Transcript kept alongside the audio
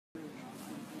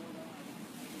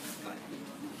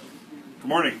Good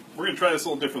morning. We're going to try this a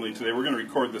little differently today. We're going to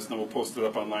record this and then we'll post it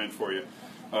up online for you.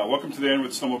 Welcome to the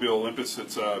Ironwood Snowmobile Olympus.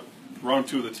 It's round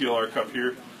 2 of the TLR Cup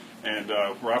here, and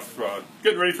we're off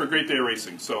getting ready for a great day of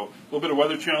racing. So a little bit of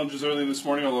weather challenges early this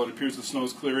morning, although it appears the snow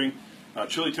is clearing.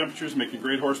 Chilly temperatures making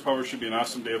great horsepower. Should be an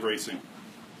awesome day of racing.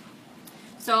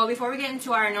 So before we get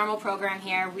into our normal program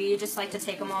here, we just like to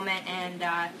take a moment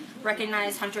and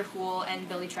recognize Hunter Hool and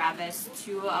Billy Travis,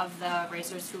 2 of the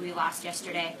racers who we lost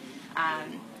yesterday.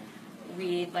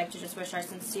 We'd like to just wish our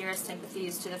sincerest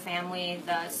sympathies to the family.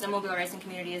 The snowmobile racing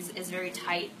community is very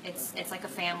tight. It's like a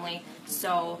family.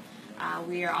 So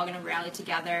we are all going to rally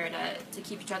together to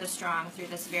keep each other strong through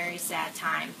this very sad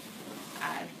time.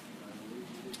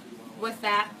 With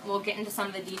that, we'll get into some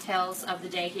of the details of the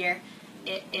day here.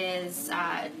 It is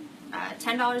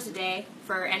 $10 a day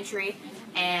for entry,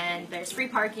 and there's free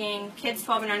parking. Kids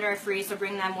 12 and under are free, so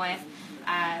bring them with.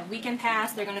 Weekend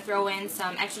pass, they're going to throw in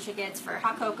some extra tickets for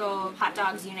hot cocoa, hot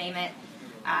dogs, you name it.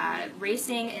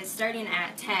 Racing is starting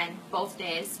at 10 both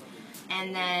days,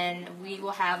 and then we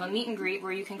will have a meet and greet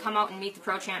where you can come out and meet the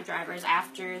Pro Champ drivers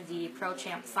after the Pro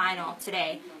Champ final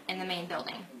today in the main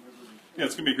building. Yeah,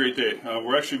 it's going to be a great day.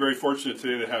 We're actually very fortunate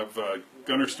today to have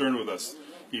Gunnar Sterne with us.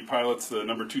 He pilots the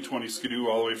number 220 Skidoo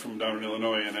all the way from down in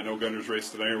Illinois, and I know Gunnar's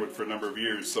raced at Ironwood for a number of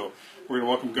years. So we're going to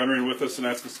welcome Gunnar in with us and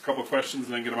ask us a couple of questions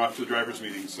and then get him off to the driver's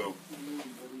meeting. So,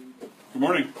 good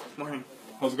morning. Morning.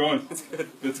 How's it going? It's good.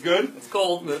 It's good? It's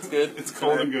cold, but it's good. It's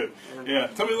cold and good. Yeah.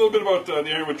 Tell me a little bit about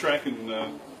the Ironwood track and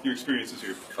your experiences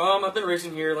here. I've been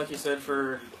racing here, like you said,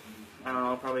 for, I don't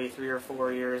know, probably 3 or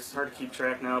 4 years. It's hard to keep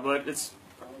track now, but it's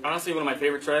honestly one of my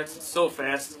favorite tracks. It's so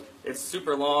fast. It's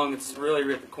super long. It's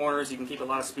really at the corners. You can keep a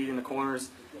lot of speed in the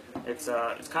corners. It's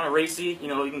kind of racy. You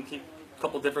know, you can keep a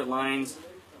couple different lines.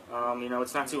 You know,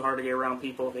 it's not too hard to get around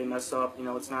people if they mess up. You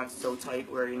know, it's not so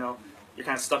tight where, you know, you're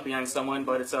kind of stuck behind someone.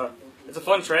 But it's a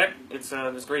fun track.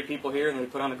 There's great people here, and they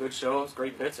put on a good show. It's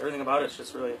great pits. Everything about it's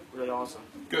just really, really awesome.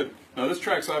 Good. Now, this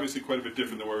track's obviously quite a bit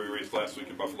different than where we raced last week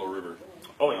in Buffalo River.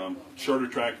 Oh, yeah. Shorter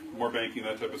track, more banking,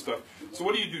 that type of stuff. So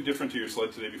what do you do different to your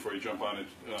sled today before you jump on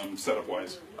it,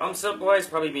 setup-wise? Setup-wise,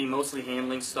 probably be mostly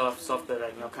handling stuff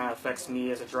that kind of affects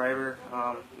me as a driver.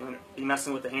 Be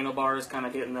messing with the handlebars, kind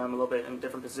of getting them a little bit in a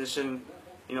different position.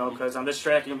 You know, because on this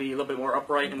track you'll be a little bit more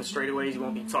upright in the straightaways. You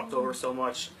won't be tucked over so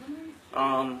much.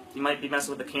 You might be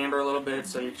messing with the camber a little bit,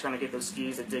 so you're trying to get those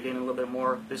skis to dig in a little bit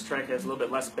more. This track has a little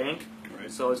bit less bank,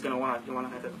 right. So it's going to you want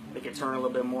to have to make it turn a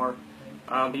little bit more.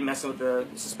 Be messing with the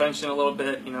suspension a little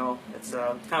bit. You know, it's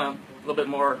kind of a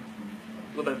little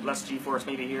bit less G-force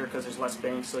maybe here because there's less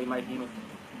bank, so you might be a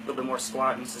little bit more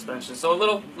squat in suspension. So a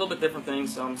little bit different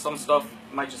things. Some stuff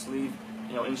you might just leave.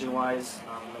 You know, engine-wise,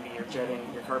 maybe your jetting,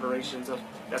 your carburation, so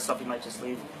that stuff you might just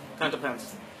leave. Kind of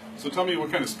depends. So tell me,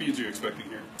 what kind of speeds are you expecting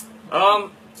here?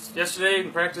 Yesterday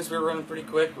in practice we were running pretty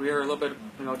quick. We were a little bit,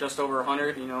 you know, just over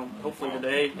 100. You know, hopefully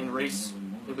today in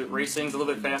racing's a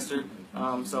little bit faster.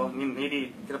 So I mean,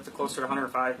 maybe get up to closer to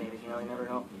 105. Maybe, you know, you never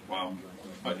know. Wow.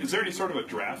 Is there any sort of a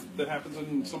draft that happens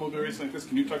in snowmobile racing like this?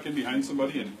 Can you tuck in behind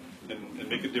somebody and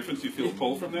make a difference? Do you feel a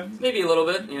pull from that? Maybe a little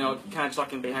bit. You know, kind of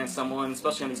tucking behind someone,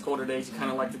 especially on these colder days. You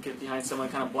kind of like to get behind someone,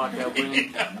 kind of block that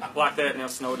wind, block that, you know,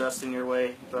 snow dust in your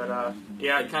way. But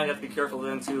yeah, you kind of have to be careful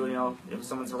then too. You know, if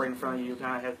someone's right in front of you, you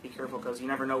kind of have to be careful because you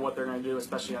never know what they're going to do,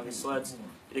 especially on these sleds.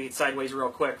 They get sideways real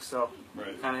quick, so you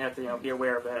kind of have to, you know, be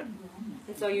aware of that.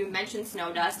 And so you mentioned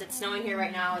snow dust. It's snowing here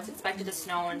right now. It's expected to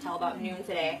snow until about noon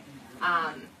today.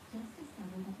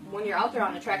 When you're out there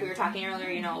on the track, we were talking earlier,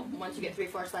 you know, once you get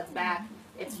 3-4 sleds back,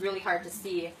 it's really hard to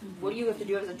see. What do you have to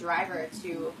do as a driver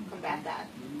to combat that?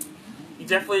 You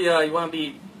definitely you want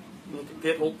to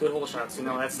get good hole shots. You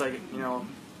know, that's like you know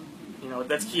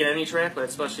that's key at any track, but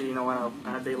especially you know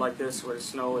on a day like this where the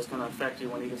snow is going to affect you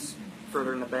when it gets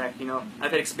further in the back. You know,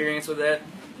 I've had experience with that.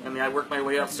 I mean, I worked my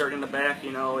way up starting in the back.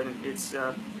 You know, and it's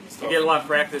you get a lot of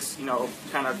practice. You know,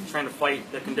 kind of trying to fight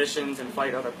the conditions and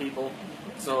fight other people.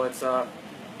 So it's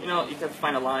you know, you have to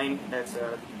find a line that's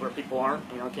where people aren't.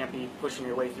 You know, can't be pushing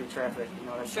your way through traffic. You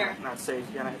know, that's not safe.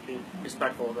 You gotta have to be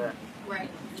respectful of that. Right.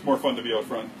 It's more fun to be out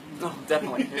front. No,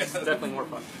 definitely. It's definitely more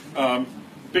fun.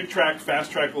 Big track,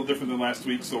 fast track, a little different than last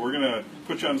week. So we're gonna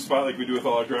put you on the spot like we do with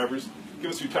all our drivers. Give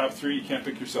us your top 3. You can't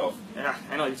pick yourself. Yeah,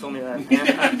 I know you told me that.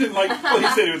 I didn't like. Well, he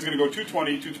said he was going to go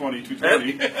 220, 220,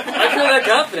 220. I feel that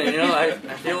confident. You know, I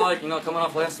feel like, you know, coming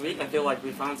off last week, I feel like we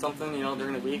found something. You know,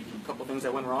 during the week, a couple things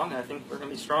that went wrong. And I think we're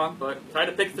going to be strong. But try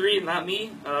to pick 3, not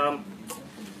me. I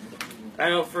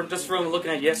know just from looking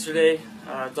at yesterday,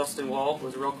 Dustin Wall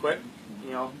was real quick.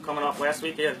 You know, coming off last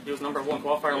week, he was number 1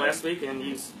 qualifier last week,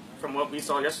 and from what we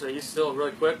saw yesterday, he's still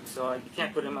really quick. So you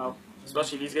can't put him out.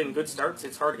 Especially if he's getting good starts,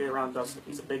 it's hard to get around Dustin.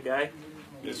 He's a big guy.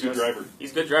 He's a good driver.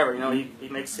 He's a good driver. You know, he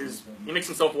makes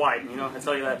himself wide. You know, I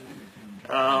tell you that.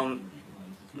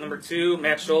 Number 2,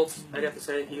 Matt Schultz. I'd have to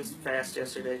say he was fast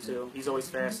yesterday too. He's always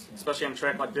fast, especially on a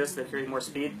track like this that carries more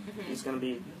speed. He's going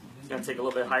to take a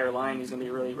little bit higher line. He's going to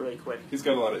be really, really quick. He's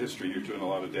got a lot of history here too and a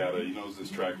lot of data. He knows this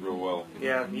track real well.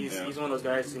 Yeah, he's one of those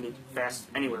guys who's going to be fast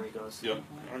anywhere he goes. Yep.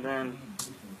 And then,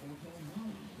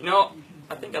 you know,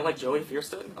 I think I like Joey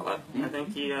Fierstead a lot. I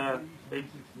think they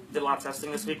did a lot of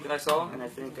testing this week that I saw, and I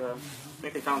think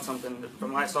they found something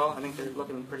from what I saw. I think they're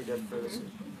looking pretty good for this.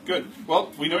 Good.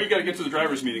 Well, we know you got to get to the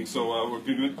drivers' meeting, so we're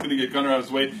going to get Gunnar out of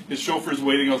his way. His chauffeur's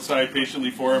waiting outside patiently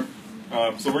for him.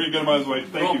 So we're going to get him out of his way.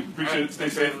 Thank you. Appreciate it. Stay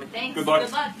safe. Thanks. Good luck.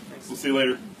 Good luck. We'll see you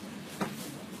later.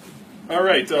 All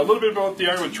right, a little bit about the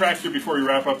Ironwood track here before we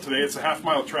wrap up today. It's a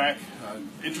half-mile track.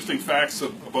 Interesting facts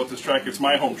about this track. It's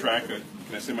my home track.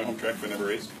 Can I say my home track if I never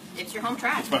raced? It's your home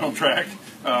track. It's my home track.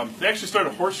 They actually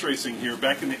started horse racing here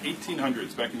back in the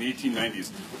 1800s, back in the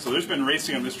 1890s. So there's been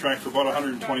racing on this track for about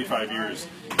 125 years.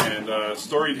 And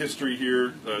storied history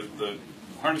here. The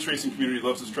harness racing community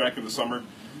loves this track in the summer.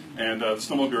 And the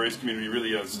snowmobile race community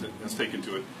really has taken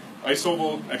to it.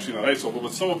 ICED, actually not ICED,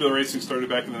 but snowmobile racing started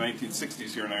back in the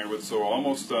 1960s here in Ironwood, so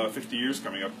almost 50 years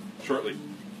coming up shortly.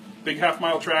 Big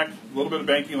half-mile track, a little bit of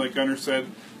banking like Gunnar said.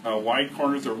 Wide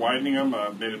corners, they're widening them,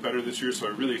 made it better this year, so I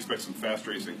really expect some fast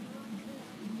racing.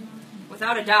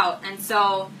 Without a doubt. And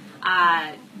so,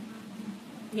 Gunnar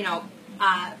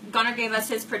gave us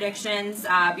his predictions.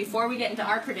 Before we get into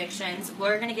our predictions,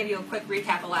 we're going to give you a quick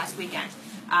recap of last weekend.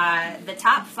 The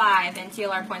top 5 in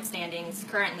TLR point standings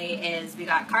currently is, we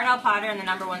got Cardell Potter in the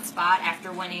 #1 spot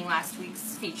after winning last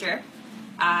week's feature.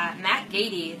 Matt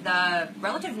Gady, the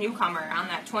relative newcomer on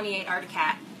that 28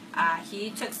 Articat,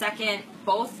 he took second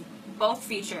both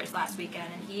features last weekend,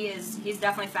 and he's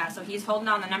definitely fast. So he's holding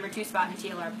on the #2 spot in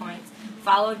TLR points,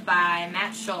 followed by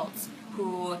Matt Schultz,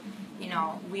 who,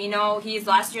 we know he's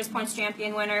last year's points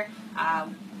champion winner.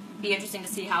 Be interesting to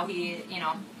see how he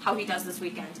does this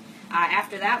weekend.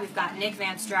 After that, we've got Nick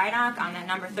Van Strydock on that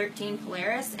 #13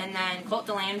 Polaris, and then Colt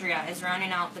DeLandria is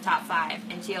rounding out the top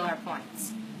 5 in TLR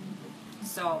points.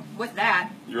 So, with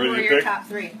that, who are your top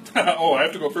 3? Oh, I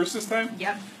have to go first this time?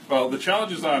 Yep. Well, the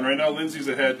challenge is on. Right now, Lindsay's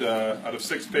ahead out of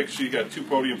 6 picks. She got 2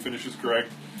 podium finishes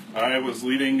correct. I was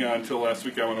leading until last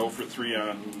week. I went 0 for 3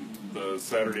 on the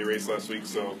Saturday race last week,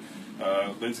 so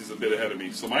Lindsay's a bit ahead of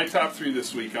me. So my top 3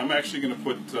 this week, I'm actually going to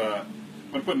put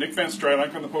Nick Van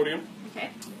Strydock on the podium. Okay.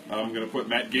 I'm going to put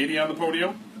Matt Gady on the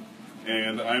podium,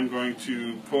 and I'm going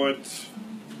to put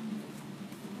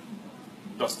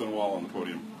Dustin Wall on the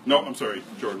podium. No, I'm sorry,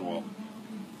 Jordan Wall.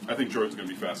 I think Jordan's going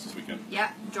to be fast this weekend.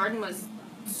 Yeah, Jordan was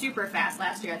super fast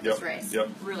last year at this race. Yep.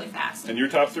 Really fast. And your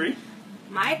top 3?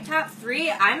 My top 3,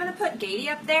 I'm going to put Gady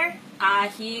up there.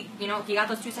 He got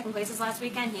those 2 second places last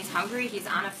weekend. He's hungry. He's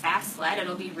on a fast sled.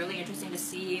 It'll be really interesting to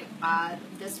see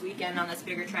this weekend on this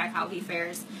bigger track how he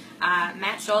fares.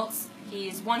 Matt Schultz,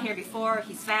 he's won here before.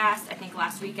 He's fast. I think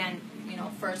last weekend,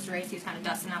 first race, he was kind of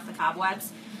dusting off the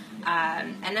cobwebs.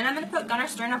 And then I'm going to put Gunnar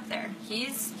Sterne up there.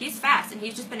 He's fast, and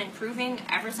he's just been improving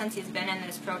ever since he's been in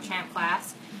this Pro Champ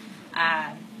class.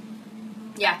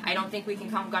 Yeah, I don't think we can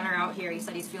count Gunnar out here. He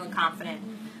said he's feeling confident.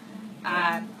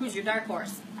 Who's your dark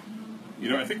horse?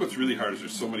 I think what's really hard is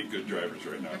there's so many good drivers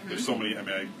right now. Mm-hmm. There's so many.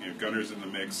 Gunnar's in the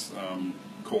mix.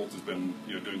 Colt has been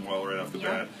doing well right off the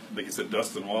bat. Like you said,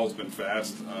 Dustin Wall's been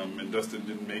fast, and Dustin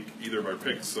didn't make either of our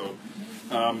picks. So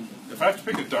if I have to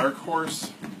pick a dark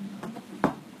horse,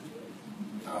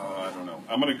 I don't know.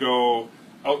 I'm going to go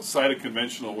outside of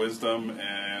conventional wisdom,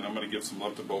 and I'm going to give some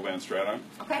love to Bo Van Stradon.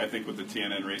 Okay. I think with the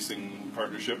TNN Racing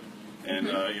partnership. And,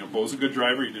 Bo's a good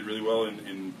driver. He did really well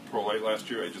in Pro Light last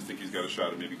year. I just think he's got a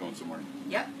shot at maybe going somewhere.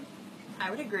 Yep. I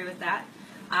would agree with that.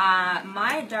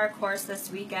 My dark horse this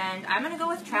weekend, I'm going to go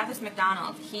with Travis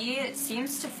McDonald. He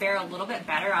seems to fare a little bit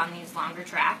better on these longer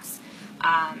tracks.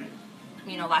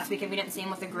 Last weekend we didn't see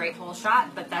him with a great hole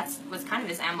shot, but that was kind of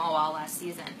his MO all last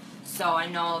season. So I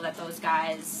know that those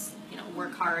guys,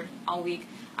 work hard all week.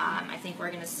 I think we're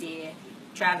going to see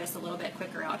Travis a little bit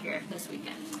quicker out here this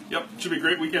weekend. Yep, it should be a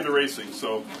great weekend of racing.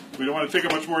 So we don't want to take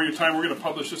up much more of your time. We're going to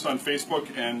publish this on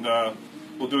Facebook, and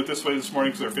we'll do it this way this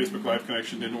morning because our Facebook Live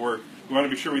connection didn't work. We want to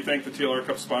be sure we thank the TLR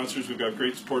Cup sponsors. We've got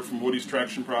great support from Woody's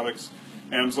Traction Products,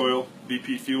 Amsoil,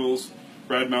 BP Fuels,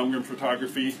 Brad Malmgren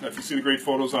Photography. If you see the great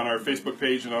photos on our Facebook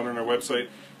page and out on our website,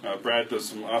 Brad does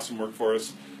some awesome work for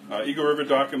us. Eagle River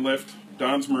Dock and Lift,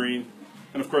 Don's Marine,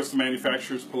 and of course the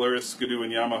manufacturers Polaris, Skidoo,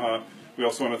 and Yamaha. We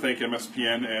also want to thank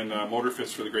MSPN and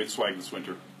Motorfist for the great swag this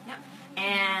winter. Yep.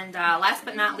 And last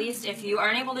but not least, if you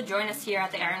aren't able to join us here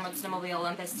at the Ironwood Snowmobile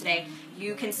Olympus today,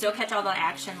 you can still catch all the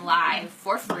action live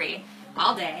for free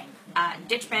all day.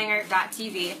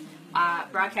 Ditchbanger.tv,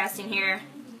 broadcasting here.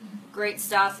 Great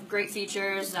stuff, great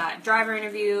features, driver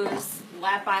interviews,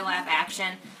 lap-by-lap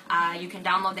action. You can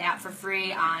download the app for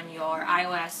free on your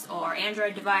iOS or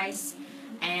Android device,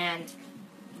 and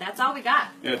that's all we got.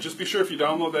 Yeah, just be sure if you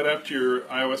download that app to your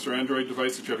iOS or Android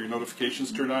device that you have your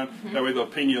notifications turned on. That way they'll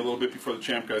ping you a little bit before the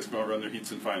champ guys come out and run their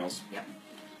heats and finals. Yep.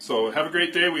 So have a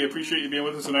great day. We appreciate you being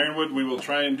with us in Ironwood. We will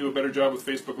try and do a better job with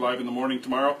Facebook Live in the morning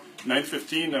tomorrow,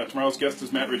 9:15. Tomorrow's guest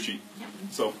is Matt Ritchie. Yep.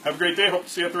 So have a great day. Hope to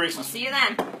see you at the races. See you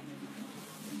then.